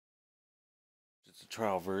Just a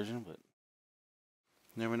trial version, but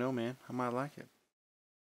never know, man. I might like it.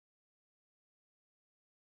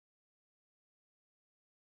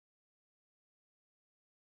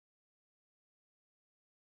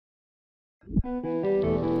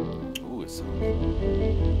 Ooh, it sounds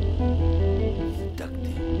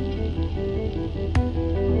seductive.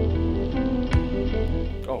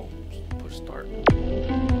 Oh, push start.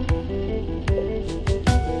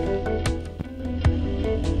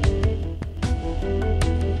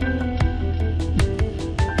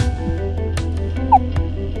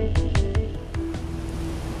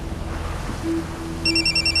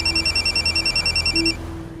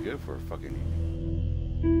 Good for a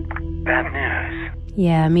fucking bad news.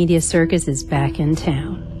 Yeah, Media Circus is back in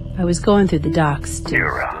town. I was going through the docks too.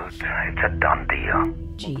 You're out. It's a done deal.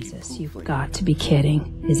 Jesus, you've got to be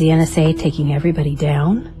kidding. Is the NSA taking everybody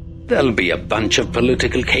down? There'll be a bunch of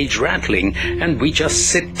political cage rattling, and we just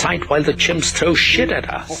sit tight while the chimps throw shit at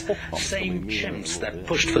us. Same chimps that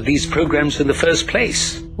pushed for these programs in the first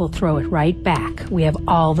place. We'll throw it right back. We have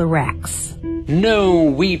all the wrecks. No,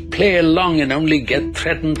 we play along and only get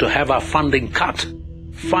threatened to have our funding cut.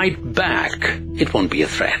 Fight back. It won't be a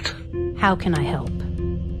threat. How can I help?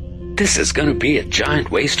 This is going to be a giant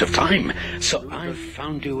waste of time, so I've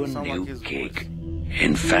found you a new gig.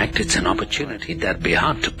 In fact, it's an opportunity that'd be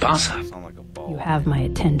hard to pass up. You have my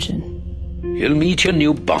attention. You'll meet your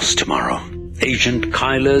new boss tomorrow. Agent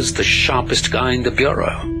Kyler's the sharpest guy in the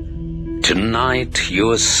bureau. Tonight,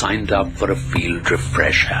 you're signed up for a field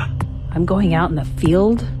refresher. I'm going out in the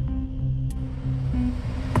field?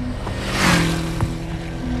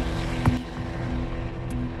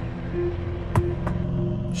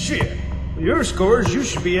 Shit. With your scores, you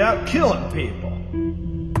should be out killing people.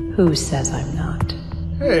 Who says I'm not?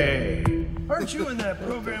 Hey, aren't you in that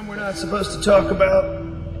program we're not supposed to talk about?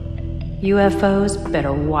 UFOs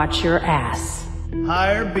better watch your ass.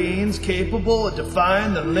 Higher beings capable of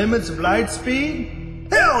defying the limits of light speed?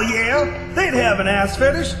 Hell yeah! They'd have an ass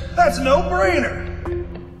fetish. That's a no-brainer.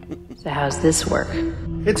 So how's this work?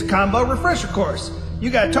 It's a combo refresher course. You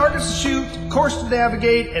got targets to shoot, course to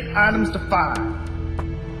navigate, and items to find.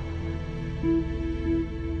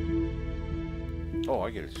 Oh,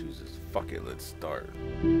 I gotta choose this. Fuck it, let's start.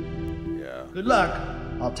 Yeah. Good luck.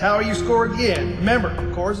 I'll tower your score again. Remember,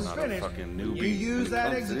 the course is Not a finished. fucking newbie You use when it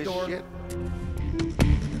that comes to exit this door. shit.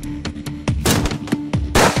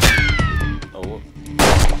 Oh,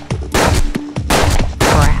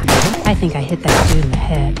 Crap. I think I hit that dude in the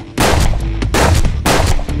head.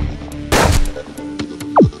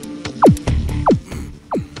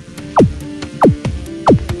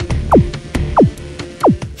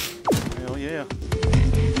 hell yeah.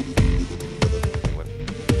 What?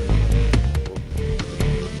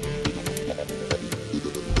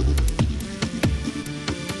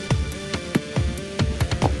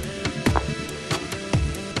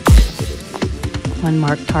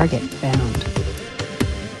 Unmarked target found.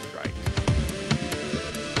 Right.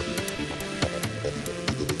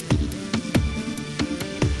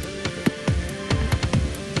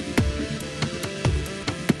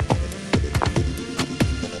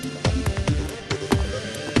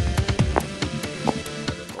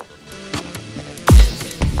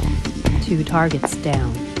 Two targets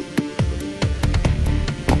down.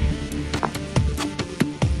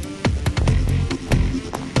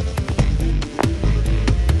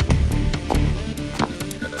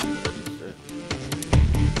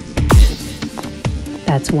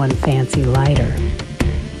 That's one fancy lighter.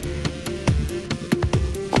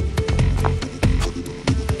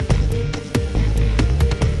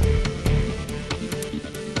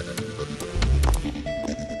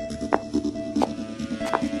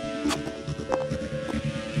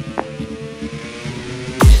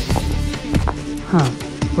 Huh.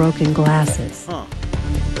 Broken glasses. Huh.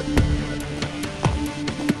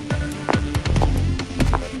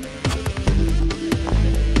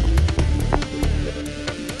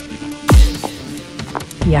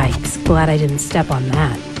 Yikes. Glad I didn't step on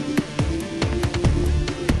that.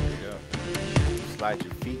 There you go. Slide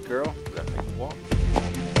your feet, girl. Does that make you walk?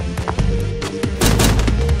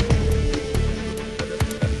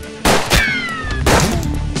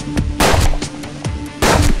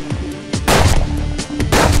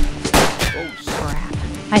 Oh, Crap.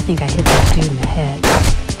 I think I hit that dude in the head.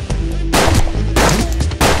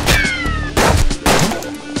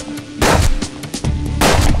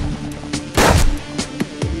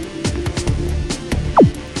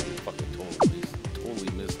 fucking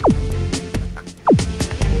totally missed it.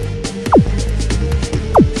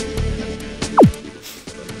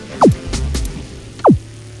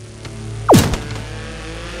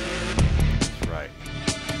 That's right.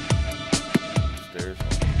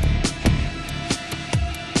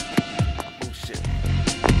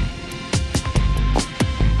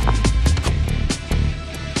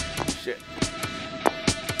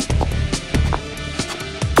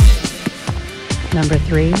 Number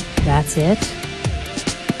 3, that's it?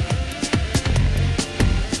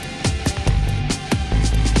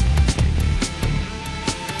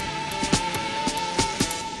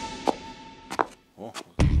 Oh.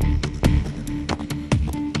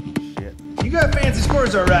 Shit. You got fancy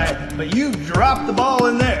scores, all right, but you dropped the ball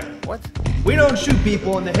in there. What? We don't shoot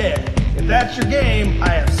people in the head. If that's your game, I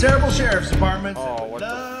have several sheriff's departments that Oh, would what the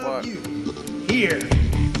love fuck? you. Here,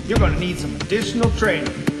 you're gonna need some additional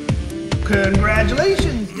training.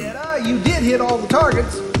 Congratulations, Deadeye, you did hit all the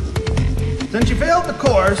targets. Since you failed the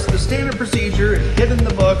course, the standard procedure is hit in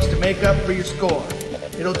the books to make up for your score.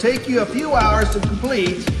 It'll take you a few hours to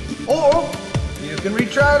complete, or you can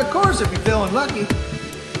retry the course if you're feeling lucky.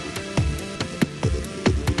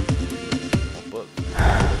 Book.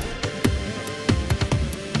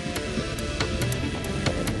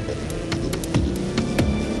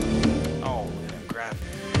 Oh, look at them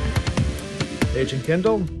graphics. Agent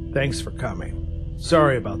Kendall, thanks for coming.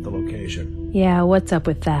 Sorry about the location. Yeah, what's up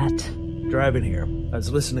with that? Driving here, I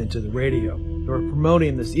was listening to the radio. They were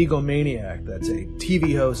promoting this egomaniac that's a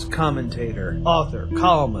TV host, commentator, author,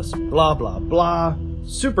 columnist, blah blah blah.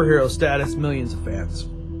 Superhero status, millions of fans.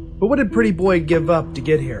 But what did Pretty Boy give up to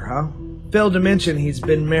get here, huh? Failed to mention he's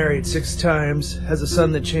been married 6 times, has a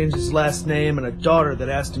son that changed his last name, and a daughter that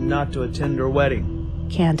asked him not to attend her wedding.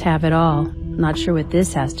 Can't have it all. Not sure what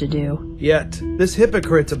this has to do. Yet, this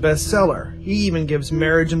hypocrite's a bestseller. He even gives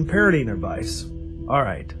marriage and parenting advice.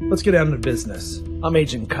 Alright, let's get down to business. I'm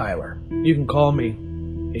Agent Kyler. You can call me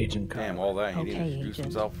Agent Kyler. Damn, all that. He didn't Okay, introduce Agent.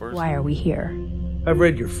 himself first. Why are we here? I've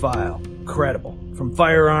read your file. Credible. From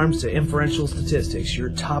firearms to inferential statistics, you're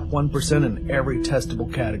top 1% in every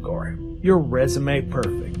testable category. Your resume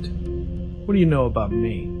perfect. What do you know about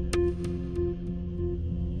me?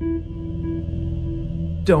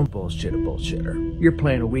 Don't bullshit a bullshitter. You're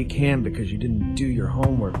playing a weak hand because you didn't do your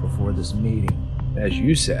homework before this meeting. As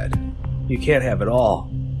you said, you can't have it all.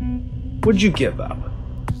 What'd you give up?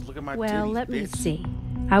 Just look at my Well, titties, let me bitch. see.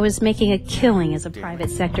 I was making a killing as a Damn private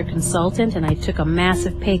it. sector consultant, and I took a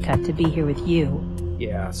massive pay cut to be here with you.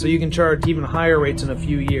 Yeah, so you can charge even higher rates in a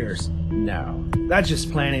few years. No, that's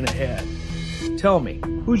just planning ahead. Tell me,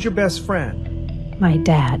 who's your best friend? My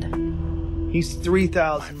dad. He's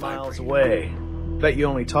 3,000 miles away. Bet you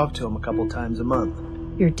only talk to him a couple times a month.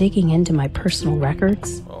 You're digging into my personal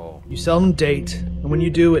records? Oh, You seldom date, and when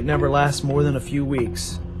you do, it never lasts more than a few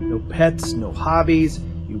weeks. No pets, no hobbies.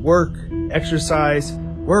 You work and exercise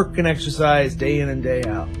day in and day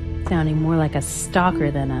out. Sounding more like a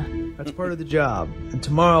stalker than a... That's part of the job, and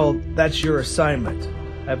tomorrow, that's your assignment.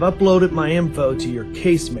 I've uploaded my info to your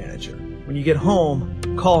case manager. When you get home,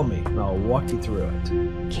 call me, and I'll walk you through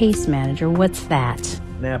it. Case manager, what's that?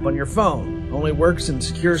 An app on your phone. Only works in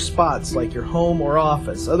secure spots like your home or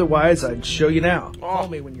office. Otherwise, I'd show you now. Call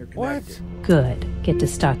me when you're connected. Good. Get to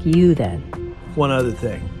stalk you then. One other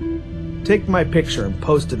thing. Take my picture and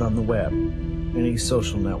post it on the web. Any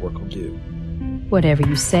social network will do. Whatever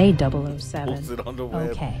you say, 007. post it on the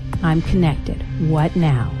web. Okay, I'm connected. What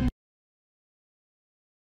now?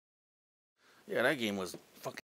 Yeah, that game was